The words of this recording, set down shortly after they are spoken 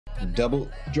Double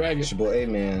Dragon. It's your boy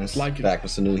AMENZ. Like it. Back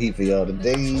with some new heat for y'all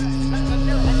today.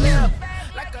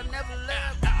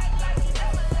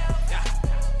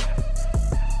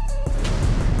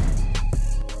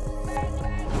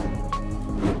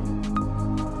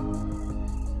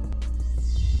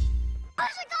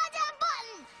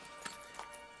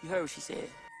 You heard what she said.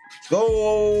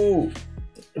 Go!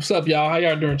 What's up, y'all? How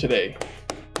y'all doing today?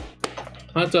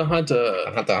 Hunter.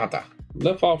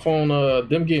 Left off on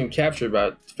them getting captured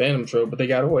by Phantom Troll, but they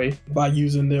got away by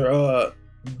using their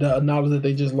the knowledge that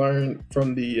they just learned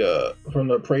from the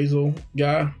appraisal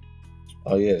guy.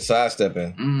 Oh yeah,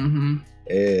 sidestepping. Mm-hmm.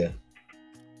 Yeah.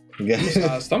 I'm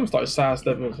gonna start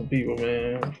sidestepping some people,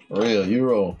 man. Real, you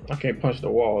roll. I can't punch the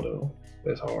wall though.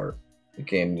 That's hard. You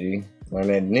can't, G. Learn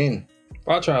that nin. If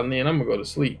I try nin, I'm gonna go to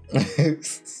sleep.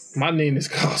 My nin is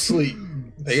called sleep.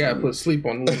 They gotta put sleep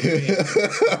on the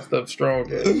little stuff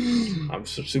strong at. I'm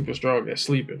super strong at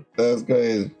sleeping. That's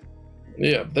crazy.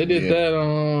 Yeah, they did that.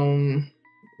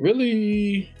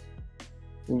 Really,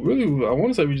 I want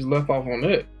to say we just left off on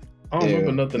that. I don't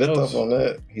remember nothing else. Left off on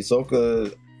that.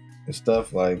 Hisoka and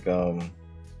stuff like I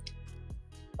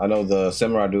know the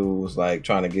samurai dude was like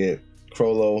trying to get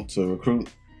CHROLLO to recruit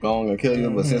Gong and kill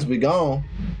you, but since we gone,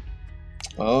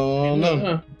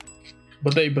 no.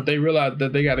 But they realized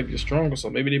that they got to get stronger, so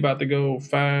maybe they about to go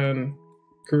find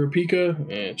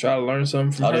Kurapika and try to learn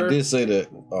something from her. They did say that.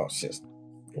 Oh shit.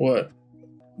 What?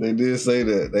 They did say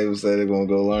that. They would say they're gonna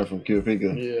go learn from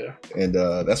Kurapika. Yeah. And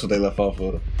that's what they left off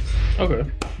with. Okay.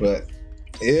 But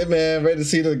yeah, man, ready to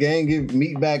see the gang get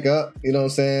meet back up. You know what I'm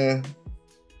saying?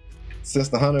 Since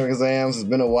the Hunter exams, it's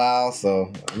been a while,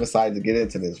 so I'm excited to get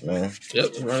into this, man.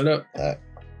 Yep, run it up. All right.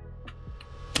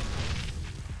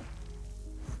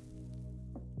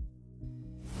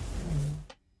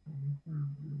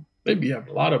 They be having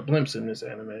a lot of blimps in this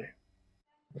anime.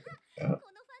 Yeah.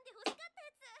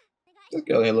 Let's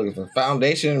go ahead looking for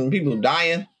foundation and people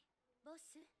dying.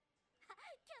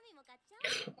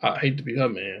 I hate to be her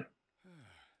man.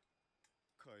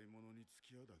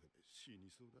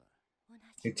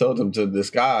 He told them to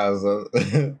disguise.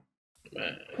 Man.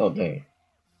 Oh, dang.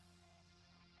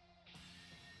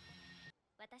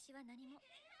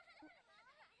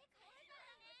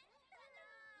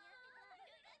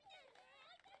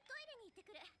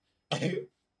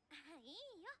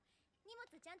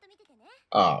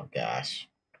 Oh, gosh.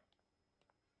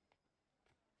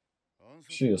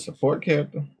 She a support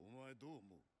character?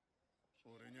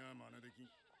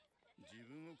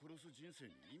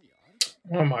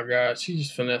 Oh my God, she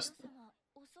just finessed.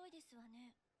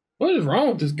 What is wrong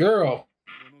with this girl?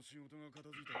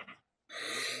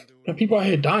 And people out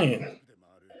here dying.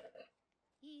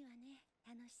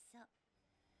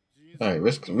 All right,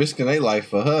 risking their life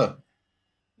for her.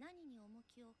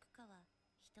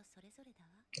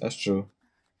 That's true.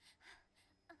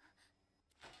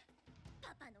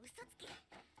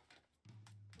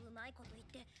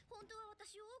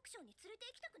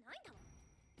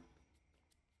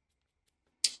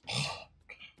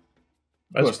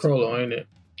 That's CHROLLO, ain't it?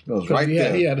 It was right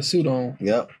there. He had a suit on.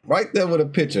 Yep, right there with a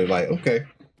picture. Like, okay.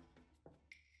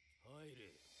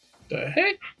 The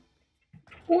heck?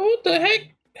 What the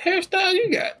heck hairstyle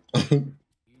you got?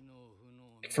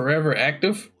 Forever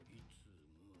active?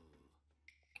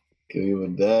 Kill you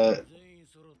with that.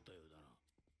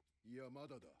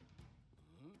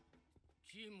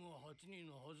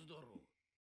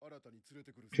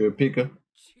 Kurapika.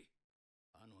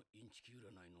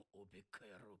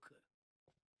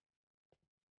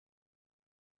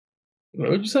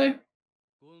 What'd you say?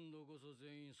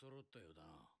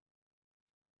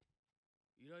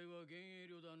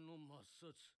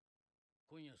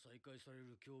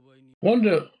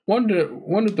 Wonder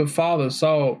if the father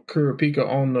saw Kurapika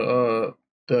on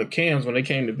the cams when they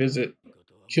came to visit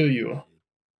Kiryu.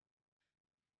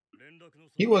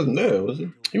 He wasn't there, was he?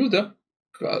 He was there.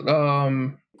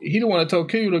 He the one that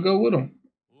told Kiryu to go with him.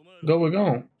 Go with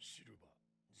Gon.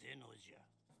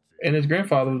 And his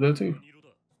grandfather was there too.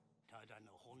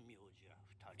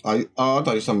 I thought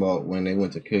you were talking about when they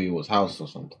went to Kiryu's house or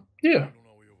something. Yeah.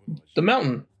 The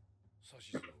mountain.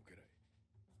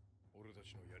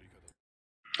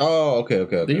 Oh, okay.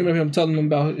 Do you remember him telling them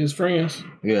about his friends?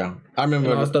 Yeah. I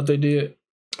remember all the stuff they did.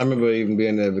 I remember even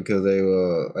being there because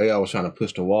they always trying to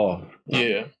push the wall.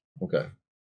 Yeah. Okay.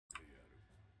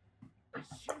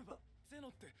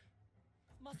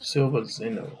 Silver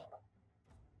Zeno.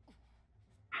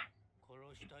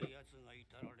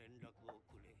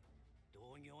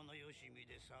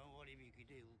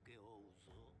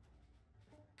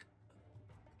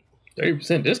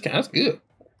 $30% discount, that's good.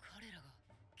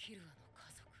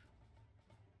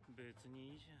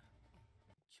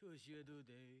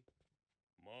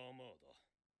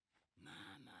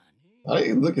 Why are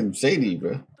you looking shady,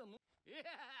 bro?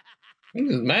 He's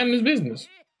just mad in his business.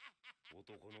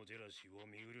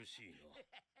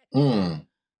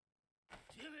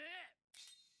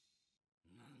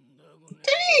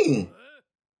 Dang!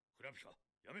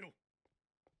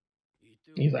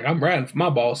 He's like, I'm riding for my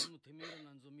boss.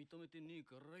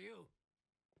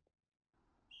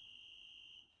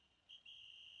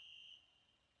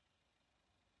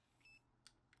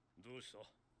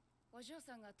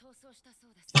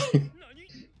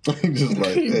 Just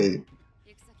like, hey.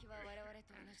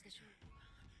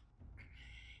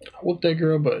 Whoop that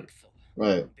girl butt.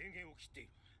 Right.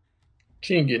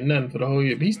 She ain't getting nothing for the whole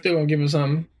year, but he's still gonna give her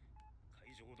something.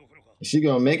 Is she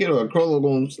gonna make it or CHROLLO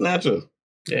gonna snatch her?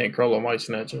 Yeah, and CHROLLO might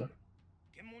snatch her.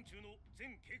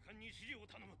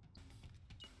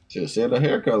 Should've said her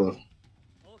hair color.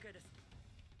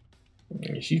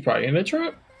 She's probably in the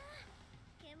truck.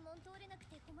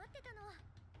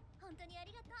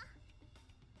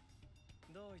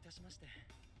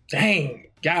 Dang,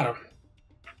 got him.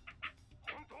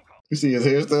 You see his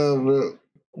hairstyle, bro?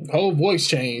 Whole voice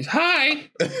change. Hi.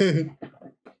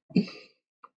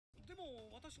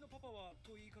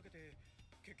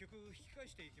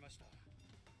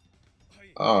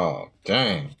 Oh,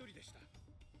 dang.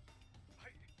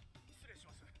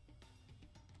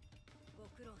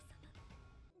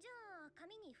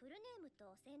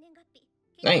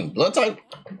 Dang, blood type?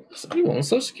 You want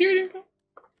Social Security?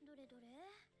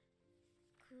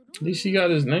 At least she got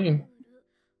his name.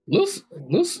 Lucifer?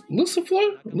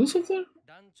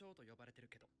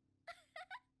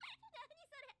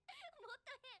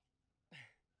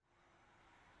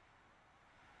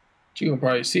 She gonna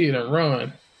probably see it and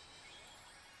run.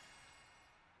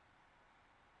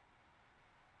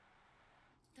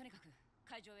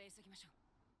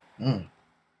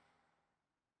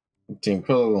 Team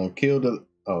CHROLLO gonna kill the...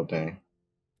 Oh, dang.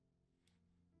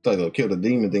 Thought they gonna kill the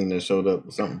demon thing that showed up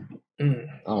or something. I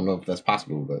don't know if that's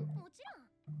possible, but...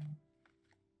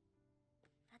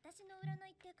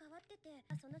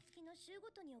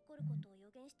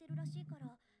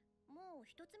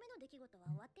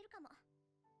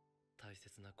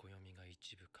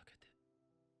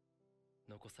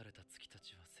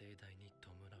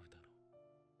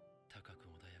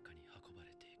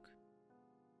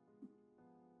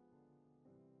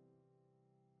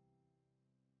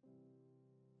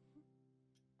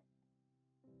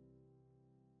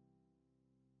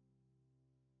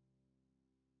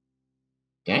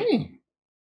 Dang.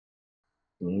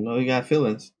 You know he got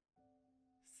feelings.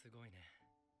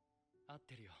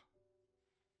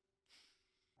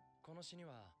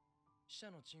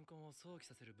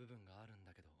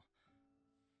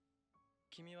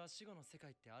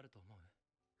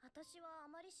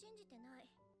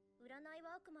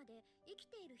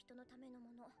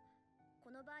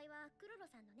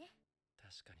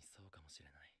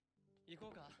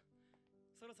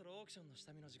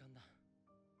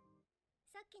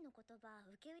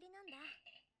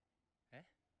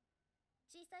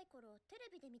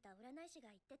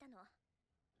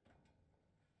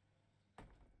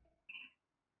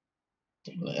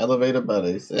 The elevator by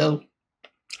themselves.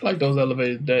 I like those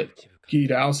elevators that give you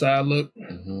the outside look.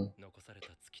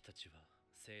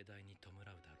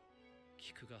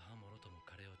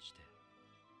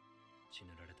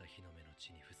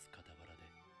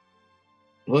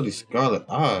 Bloody scarlet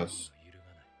eyes.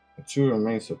 But you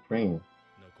remain supreme.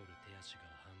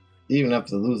 Even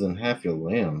after losing half your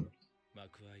limb.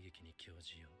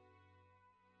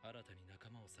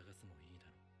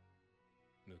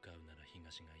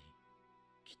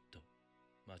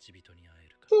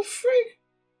 The freak?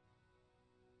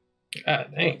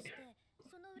 God dang.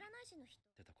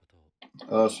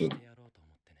 Oh shit.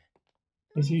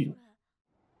 Is he?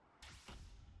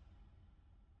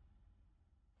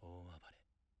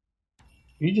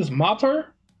 You just mop her?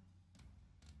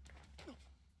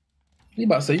 You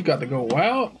about to say you got to go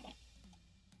wild?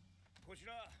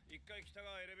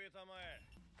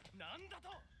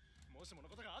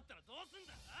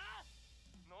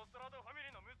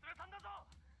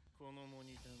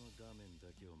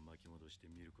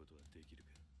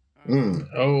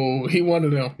 Oh, he one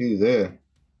of them. He's there.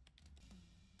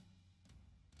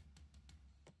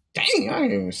 Dang, I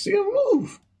didn't even see him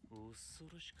move.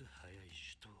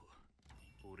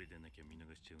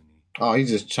 Oh, he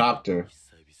just chopped her.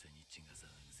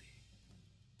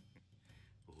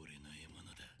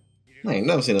 I ain't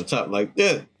never seen a chop like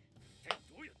that.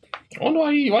 I wonder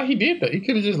why he did that. He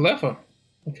could have just left her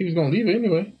if he was gonna leave her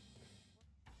anyway.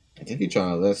 I think he's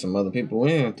trying to let some other people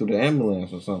in through the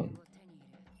ambulance or something.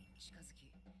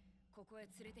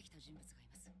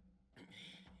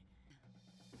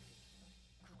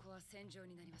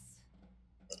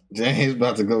 Dang, he's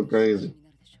about to go crazy.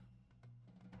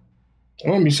 I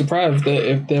wouldn't be surprised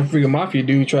if that freaking mafia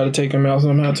dude try to take him out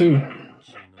somehow too.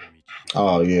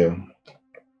 Oh yeah.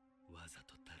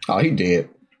 Oh, he dead.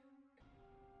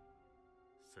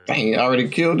 Dang, he already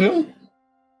killed him.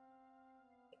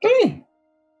 Dang.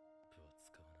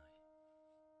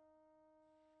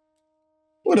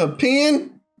 With a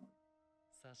pen?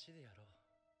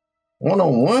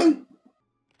 1-on-1?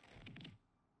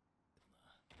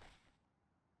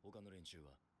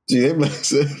 Gee, they must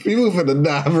say, people finna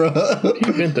die, bro.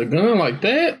 He bent the gun like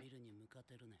that?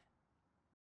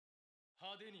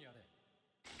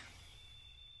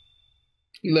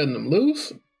 You letting them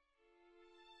loose?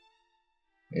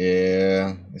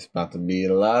 Yeah, it's about to be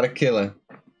a lot of killing.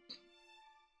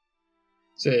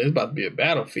 Said it's about to be a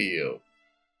battlefield.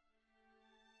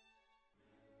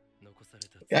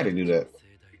 Gotta do that.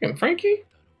 Freaking Frankie?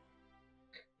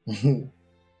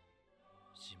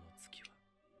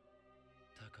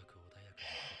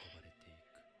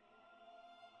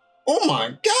 Oh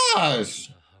my gosh!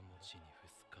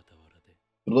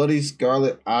 Bloody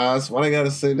scarlet eyes. Why they gotta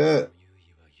say that?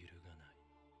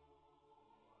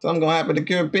 Something gonna happen to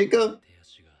Kurapika?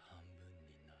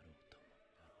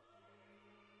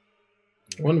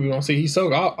 I wonder if we gonna see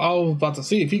Hisoka. I was about to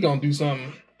see if he gonna do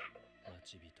something.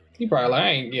 He probably like, I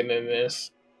ain't getting in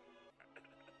this.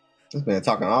 This man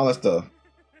talking all that stuff.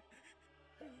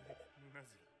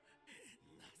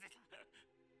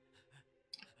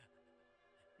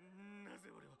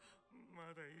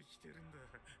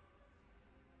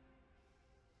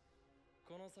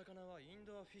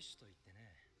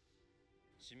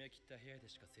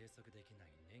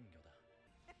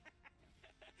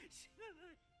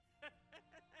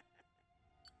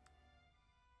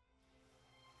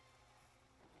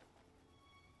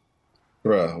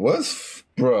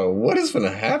 Bruh, what is gonna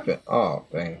happen? Oh,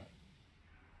 dang.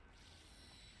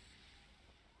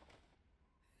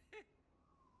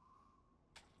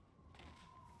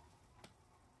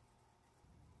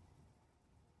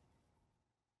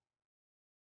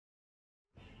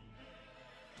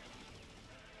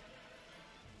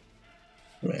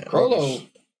 Man, CHROLLO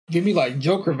give me like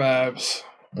Joker vibes.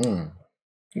 Mm.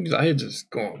 He's out here just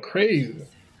going crazy.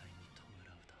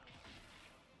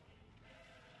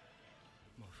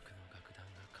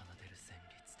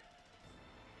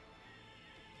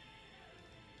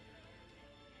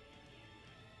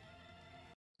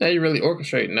 Now you really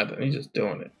orchestrating nothing. He's just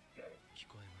doing it.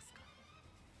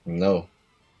 No.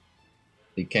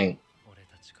 He can't.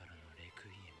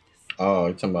 Oh,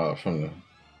 you're talking about from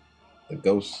the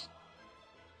ghost.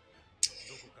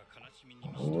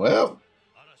 Well.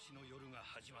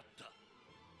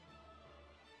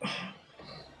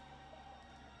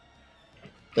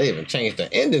 They even changed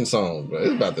the ending song, bro.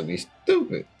 It's about to be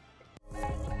stupid.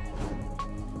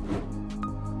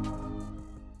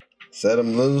 Set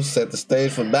them loose, set the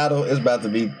stage for battle. It's about to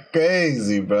be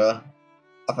crazy, bro.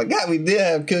 I forgot we did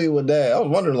have Kill You With Dad. I was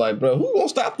wondering, like, bro, who gonna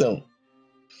stop them?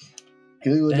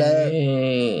 Kill You With Dad.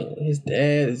 His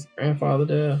dad, his grandfather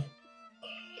there.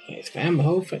 His family,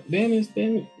 whole family.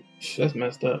 Then that's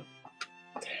messed up.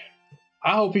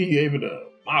 I hope he able to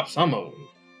mop some of them.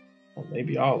 Or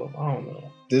maybe all of them. I don't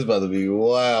know. This about to be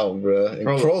wild, bro. And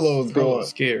CHROLLO's going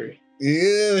scary.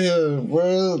 Yeah,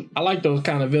 bro. I like those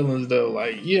kind of villains though.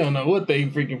 Like, you don't know what they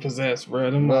freaking possess, bro.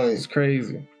 Them is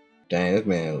crazy. Dang, this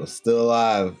man was still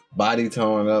alive. Body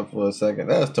torn up for a second.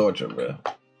 That's torture, bro.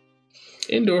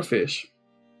 Indoor fish.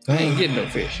 I ain't getting no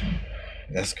fish.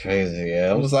 That's crazy,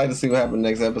 yeah. I'm excited to see what happens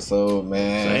next episode,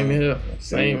 man. Same here.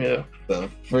 Same here.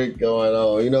 The freak going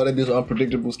on. You know, they do some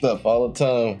unpredictable stuff all the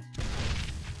time.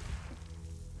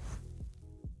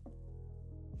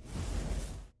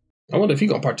 I wonder if he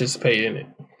gonna participate in it.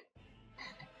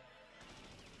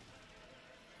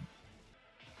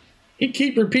 He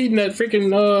keep repeating that freaking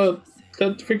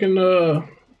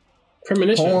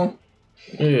premonition. Poem?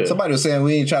 Yeah. Somebody was saying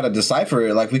we didn't try to decipher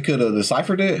it, like we could have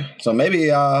deciphered it. So maybe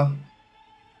y'all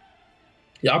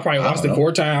probably watched it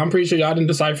 4 times. I'm pretty sure y'all didn't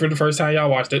decipher it the first time y'all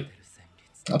watched it.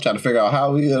 I'm trying to figure out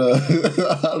how we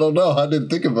I don't know. I didn't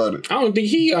think about it. I don't think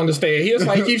he understands. He just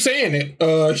like keep saying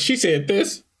it. She said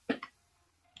this.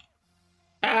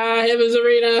 Heaven's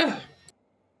Arena.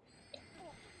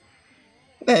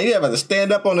 Man, you about to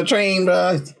stand up on the train,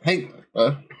 bro. Hey,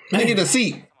 bro. I need a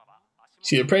seat.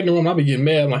 See a pregnant woman, I'll be getting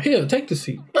mad. I'm like, here, take the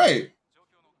seat. Right.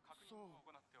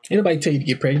 Ain't nobody tell you to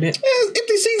get pregnant. Yeah, there's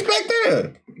empty seats back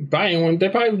there. Buying one, they're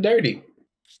probably dirty.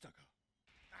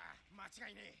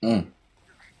 Mm.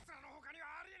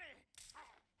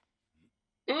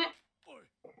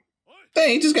 Dang,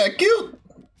 he just got killed.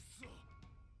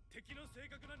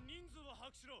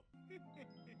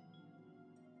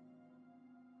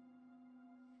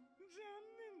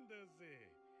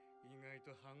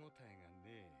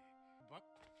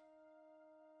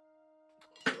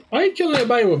 Why you killing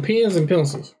everybody with pens and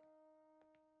pencils?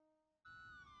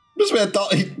 This man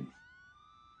thought he.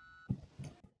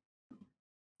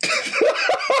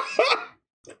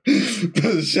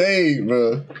 The shade,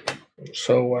 bro.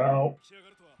 So wow.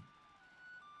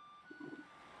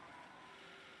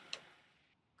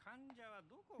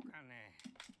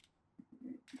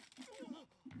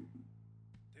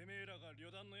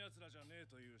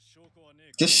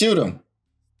 Just shoot him.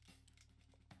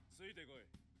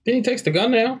 Then he takes the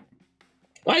gun now.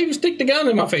 Why you stick the gun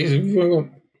in my face? If you gonna...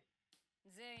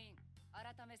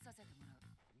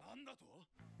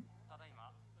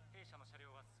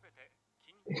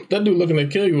 That dude looking to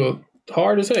kill you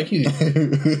hard as heck. He look at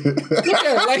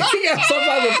it, like he got some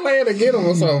type of plan to get him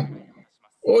or something.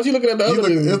 Or was he looking at the other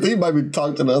dude? He might be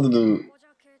talking to the other dude.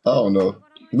 I don't know.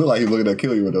 He look like he's looking to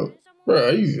kill you though.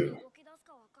 Bro, easy.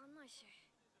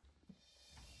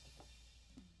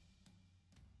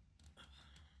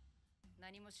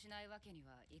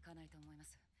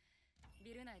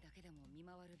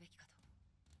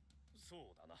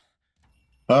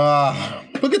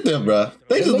 Look at them, bro.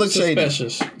 They just look shady.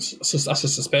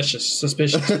 Suspicious.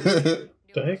 The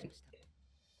heck?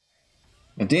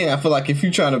 And then I feel like if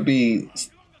you're trying to be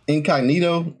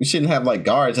incognito, you shouldn't have like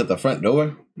guards at the front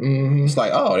door. Mm-hmm. It's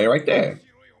like, oh, they're right there.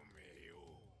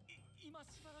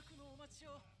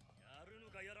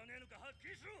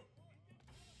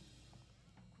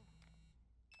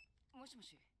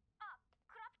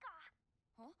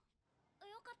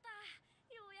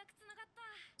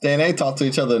 They ain't talked to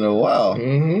each other in a while.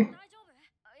 Mm-hmm.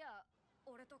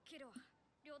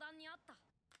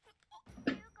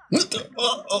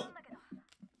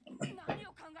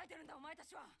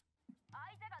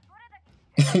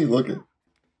 He looking.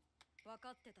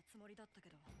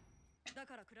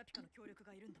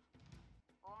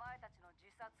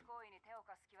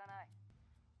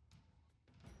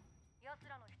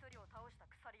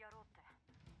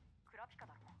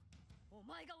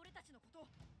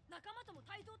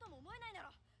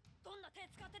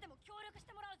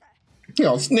 You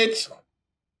know, snitch.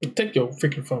 Take your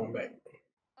freaking phone back.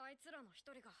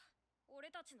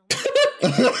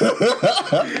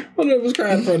 Whatever was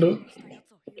crying in front of.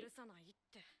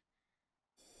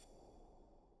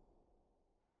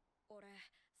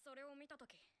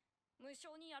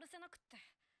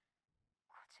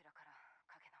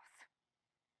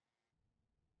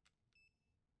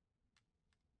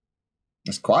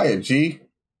 It's quiet, G.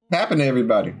 What happened to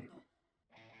everybody?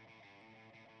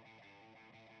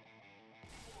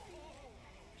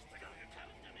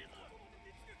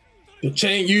 The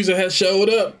chain user has showed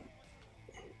up.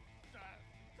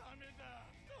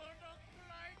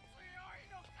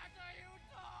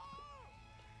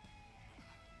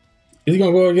 Is he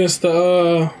gonna go against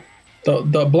the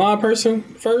blonde person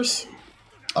first?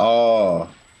 Oh.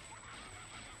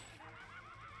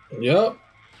 Yep.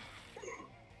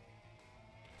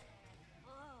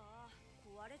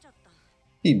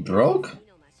 He broke?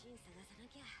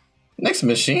 Next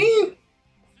machine?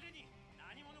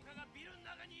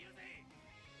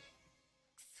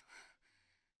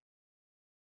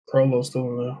 CHROLLO's still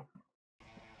in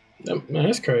there. Man,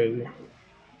 that's crazy.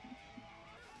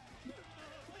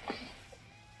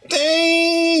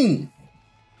 Dang!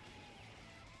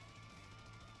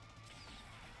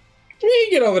 Where you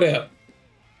get over there?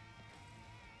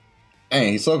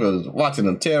 Dang, Hisoka's watching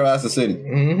them terrorize the city.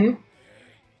 Mm-hmm.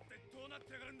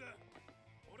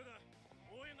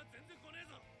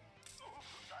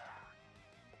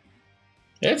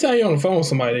 Every time you're on the phone with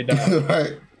somebody, they die.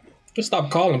 Right. Just stop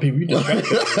calling people. You distracted.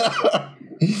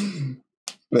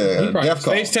 Man, you probably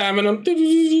FaceTiming them.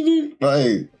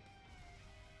 Right.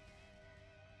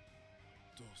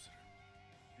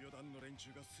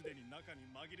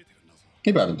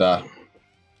 He about to die.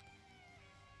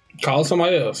 Call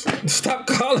somebody else. Stop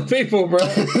calling people, bro.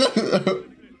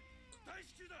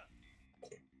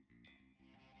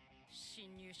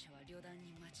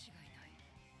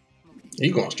 He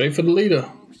going straight for the leader.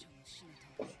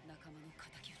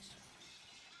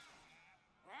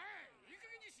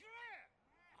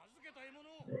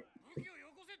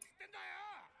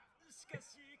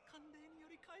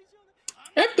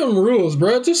 F them rules,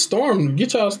 bro. Just storm.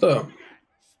 Get y'all stuff.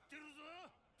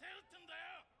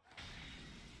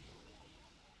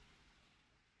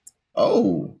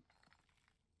 Oh.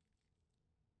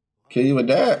 Kill you with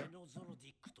that.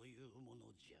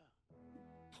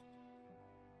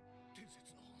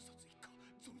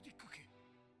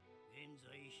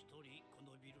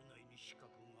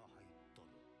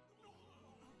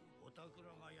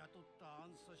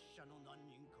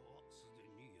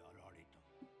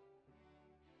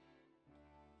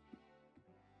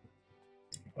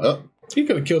 Oh. He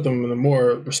could have killed them in a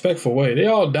more respectful way. They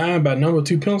all dying by number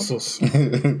 2 pencils.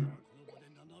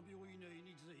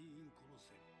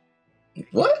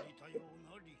 What?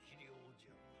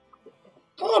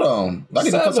 Hold on. I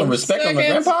need to put some respect on the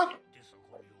grandpa?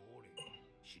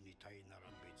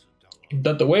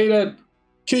 That the way that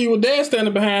Kill You with Dad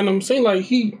standing behind him seemed like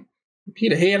he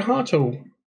the head honcho.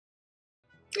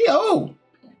 He old.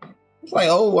 It's like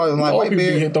old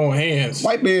Whitebeard. Hit throwing hands.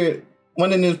 Whitebeard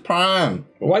went in his prime.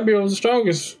 Whitebeard was the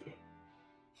strongest.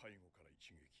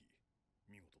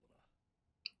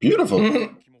 Beautiful.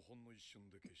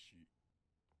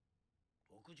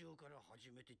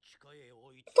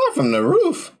 Start from the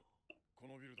roof.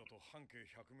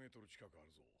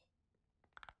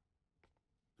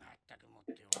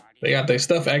 They got their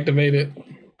stuff activated.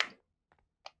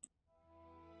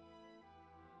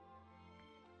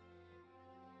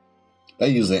 They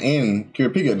use an N.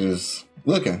 Kurapika just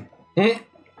looking. If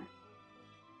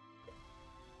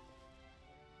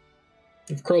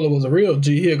CHROLLO was a real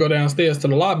G, he'd go downstairs to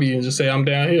the lobby and just say, I'm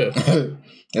down here.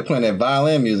 They're playing that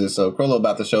violin music, so CHROLLO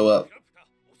about to show up.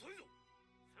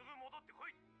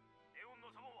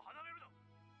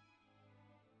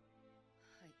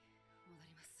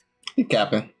 He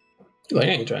capping. He's like,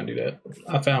 I ain't trying to do that.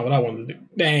 I found what I wanted to do.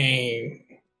 Dang.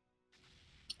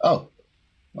 Oh.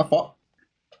 My fault.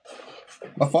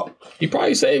 My fault. He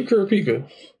probably saved Kurapika.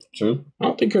 True. I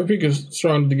don't think Kurapika's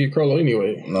strong to get CHROLLO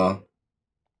anyway. No.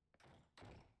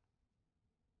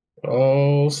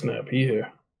 Oh, snap. He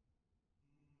here.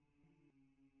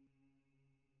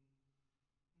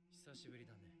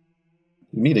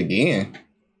 Meet again.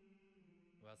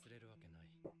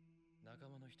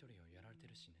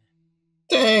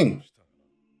 Dang.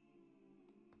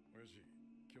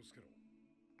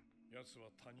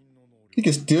 He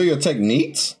can steal your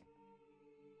techniques?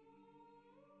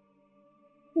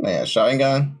 Man,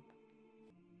 shotgun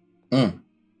gun.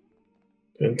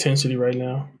 The intensity right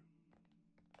now.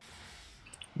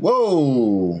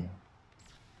 Whoa.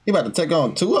 He about to take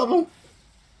on 2 of them?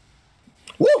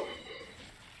 Woo!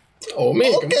 Oh,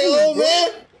 man. Okay, old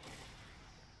man.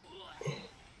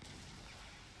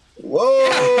 Whoa!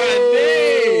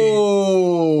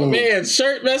 Man,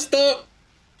 shirt messed up.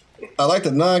 I like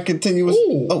the non-continuous.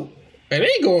 Ooh. Oh, Man,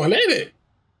 they going at it.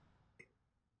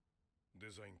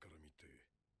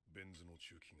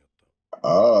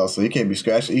 Oh, so he can't be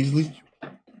scratched easily?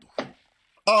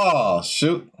 Oh,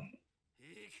 shoot.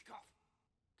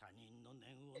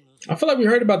 I feel like we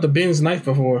heard about the Ben's knife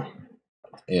before.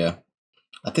 Yeah.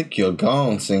 I think you're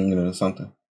gone singing it or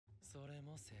something.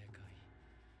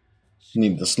 You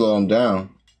need to slow him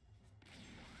down.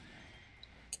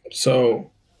 So,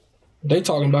 they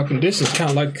talking about conditions kind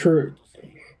of like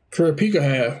Kurapika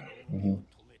have.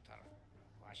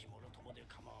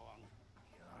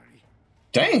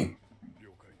 Dang.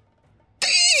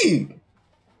 Dang.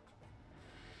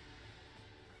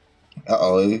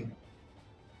 Uh-oh.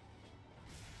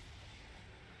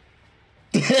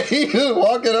 He just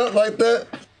walking up like that.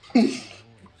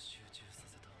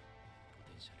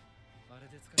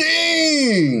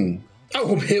 Dang. I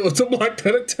won't be able to block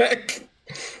that attack.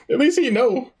 At least he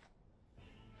know.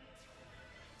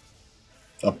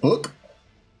 A book?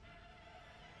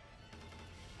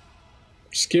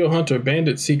 Skill Hunter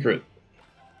Bandit Secret.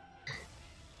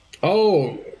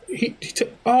 Oh,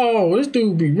 oh, this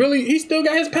dude be really, he still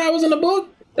got his powers in the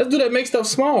book? That dude that makes stuff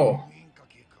small.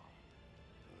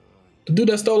 The dude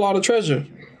that stole all the treasure.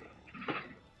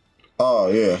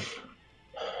 Oh, yeah.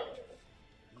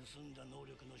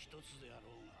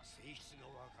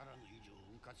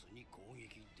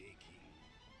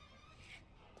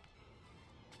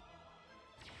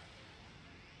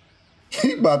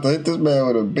 He about to hit this man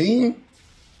with a beam.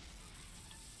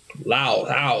 Lao,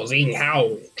 Hao, Zing,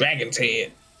 Hao, Dragon's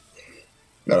Head.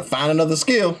 Gotta find another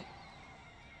skill.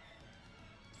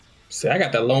 See, I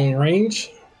got that long range.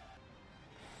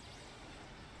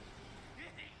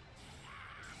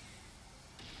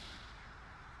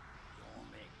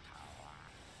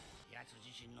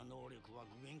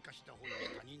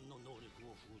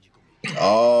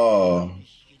 Oh.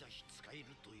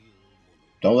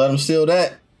 Don't let him steal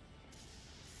that.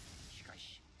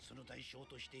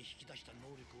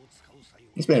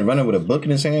 He's been running with a book in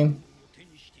his hand.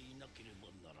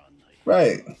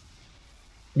 Right.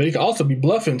 But he can also be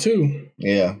bluffing too.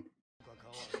 Yeah.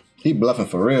 He bluffing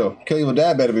for real. Kill You with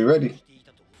Dad better be ready.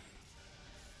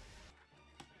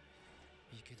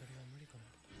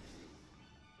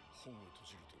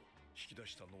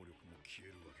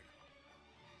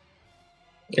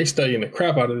 They studying the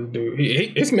crap out of this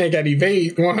dude. This man got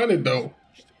evade 100 though.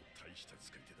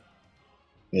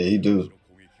 Yeah, he do.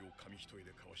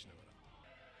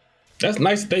 That's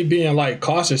nice that they being like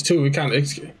cautious too.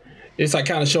 It's like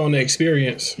kind of showing the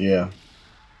experience. Yeah.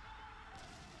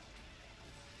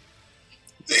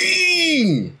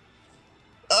 Dang!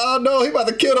 Oh no, he about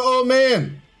to kill the old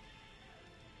man.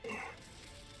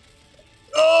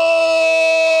 Oh!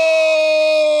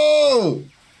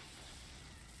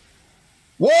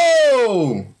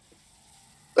 Whoa!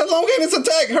 That's elongated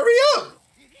attack. Hurry up!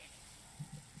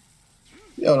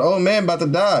 Yo, the old man about to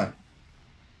die.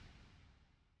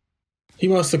 He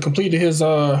must have completed his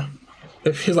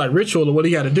like ritual or what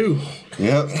he got to do.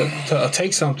 Yep. To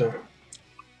take something.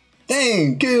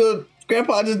 Dang, kid,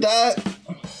 Grandpa just died.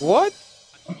 What?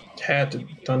 Had to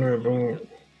thunder and boom.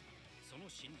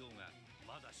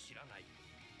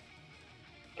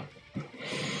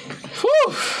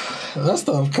 Whew, that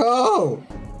stuff cold.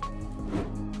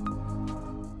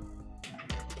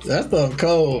 That stuff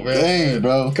cold, man. Dang,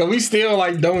 bro. Cause we still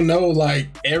like don't know like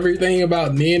everything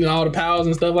about Nin and all the powers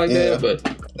and stuff like that. But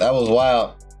that was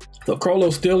wild. The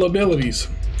CHROLLO still abilities.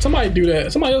 Somebody do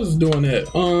that. Somebody else is doing that.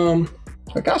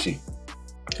 Kakashi,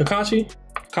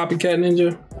 copycat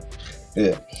ninja.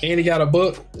 Yeah. And he got a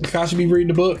book. Kakashi be reading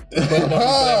the book for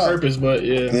that purpose. But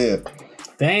yeah.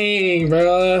 Dang,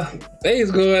 bro. They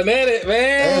was going at it,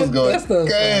 man. They was going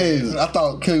crazy. I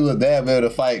thought Killua was that better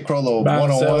to fight CHROLLO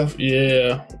one-on-one.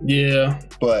 Yeah.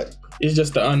 But it's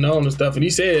just the unknown and stuff. And he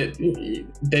said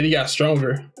that he got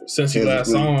stronger since he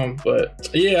last saw him. But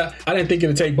yeah, I didn't think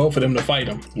it'd take both of them to fight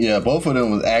him. Yeah, both of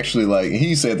them was actually like,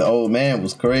 he said the old man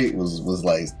was great, was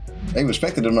like, they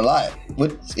respected him a lot.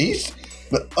 But hey,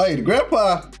 the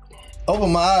grandpa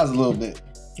opened my eyes a little bit.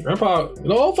 Grandpa,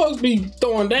 the old folks be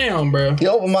throwing down, bro. He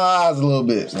opened my eyes a little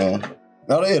bit, man.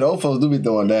 No, the old folks do be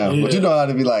throwing down. Yeah. But you know how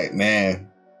to be like, man,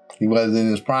 he wasn't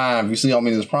in his prime. If you see him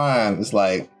in his prime, it's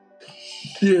like.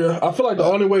 Yeah, I feel like the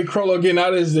only way CHROLLO getting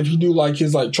out is if you do like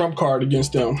his like trump card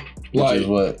against them. Like, which is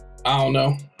what? I don't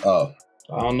know. Oh.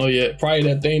 I don't know yet. Probably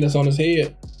that thing that's on his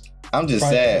head. I'm just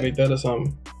sad. Make that or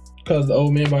something. Because the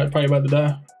old man probably about to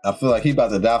die. I feel like he about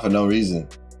to die for no reason.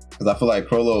 Because I feel like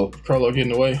CHROLLO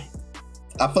getting away.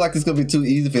 I feel like it's going to be too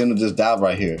easy for him to just die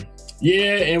right here.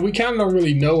 Yeah, and we kind of don't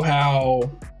really know how.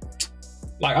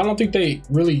 Like, I don't think they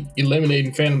really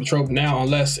eliminating Phantom Trope now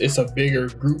unless it's a bigger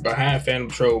group behind Phantom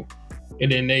Trope.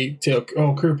 And then they tell,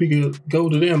 Kurapika, go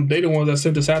to them. They the ones that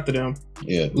sent us after them.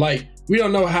 Yeah. Like, we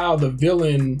don't know how the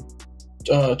villain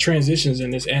transitions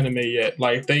in this anime yet.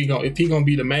 Like, if he gonna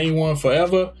be the main one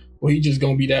forever, or he just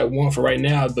gonna be that one for right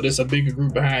now, but it's a bigger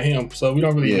group behind him. So we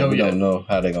don't really know yet. We don't know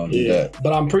how they're gonna do that.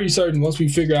 But I'm pretty certain once we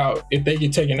figure out if they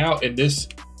get taken out in this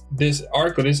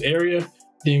arc or this area,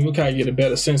 then we'll kind of get a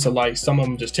better sense of like some of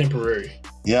them just temporary.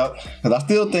 Yep. Because I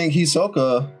still think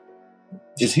Hisoka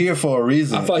is here for a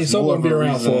reason. I feel like Hisoka gonna be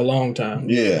around for a long time.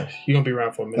 Yeah. He's gonna be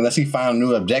around for a minute. Unless he found a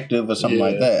new objective or something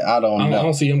like that. I don't know. I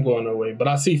don't see him going away. But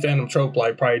I see Phantom Trope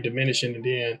like probably diminishing, and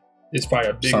then it's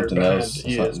probably a bigger something else.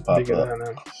 Yeah, it's bigger behind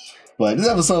him. But this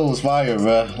episode was fire,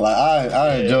 bro. Like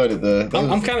I enjoyed it though.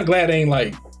 I'm kind of glad they ain't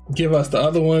like give us the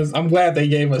other ones. I'm glad they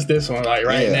gave us this one like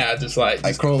now, just like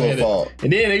CHROLLO fault.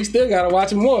 And then they still gotta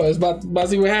watch more. It's about to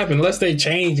see what happens. Unless they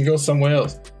change and go somewhere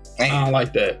else. Dang. I don't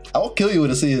like that. I will kill you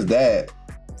to see his dad.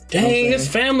 Dang, his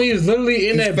family is literally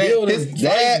in that building. His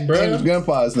dad and his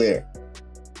grandpa is there.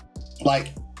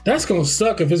 Like, that's gonna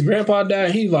suck if his grandpa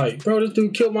died. He's like, bro, this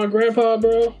dude killed my grandpa,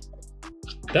 bro.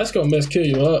 That's gonna mess kill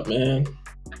you up, man.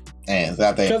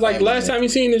 Because like last time he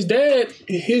seen his dad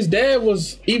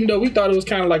was, even though we thought it was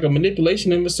kind of like a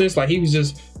manipulation in a sense, like he was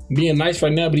just being nice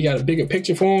right now, but he got a bigger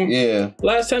picture for him. Yeah.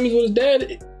 Last time he was with his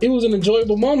dad, it was an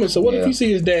enjoyable moment. So what if you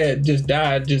see his dad just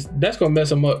died? That's gonna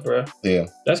mess him up, bro. Yeah.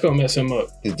 That's gonna mess him up.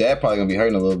 His dad probably gonna be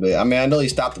hurting a little bit. I mean, I know he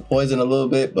stopped the poison a little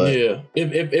bit, but yeah,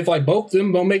 if like both of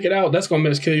them don't make it out, that's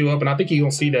gonna kill you up, and I think he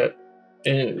gonna see that.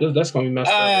 And that's gonna be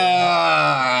messed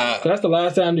up. So that's the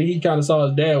last time that he kind of saw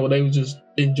his dad where they was just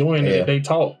enjoying it. They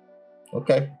talk.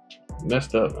 Okay.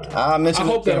 Messed up, man. I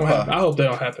hope that don't happen. I hope that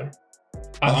don't happen.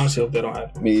 I honestly hope that don't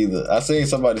happen. Me either. I seen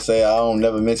somebody say I don't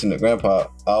never mention the grandpa.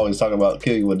 I always talk about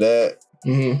kill you with dad.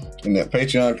 In that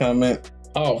Patreon comment.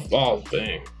 Oh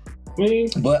dang.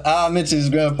 But I'll mention his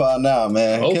grandpa now,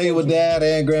 man. Kill you with dad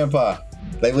and grandpa.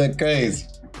 They went crazy.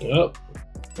 Yep.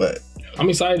 But I'm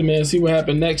excited, man. See what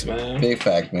happened next, man. Big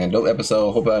fact, man. Dope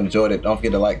episode. Hope y'all enjoyed it. Don't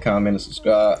forget to like, comment, and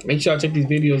subscribe. Make sure y'all check these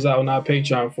videos out on our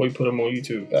Patreon before you put them on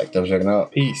YouTube. Back to checking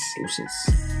out. Peace.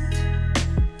 Deuces.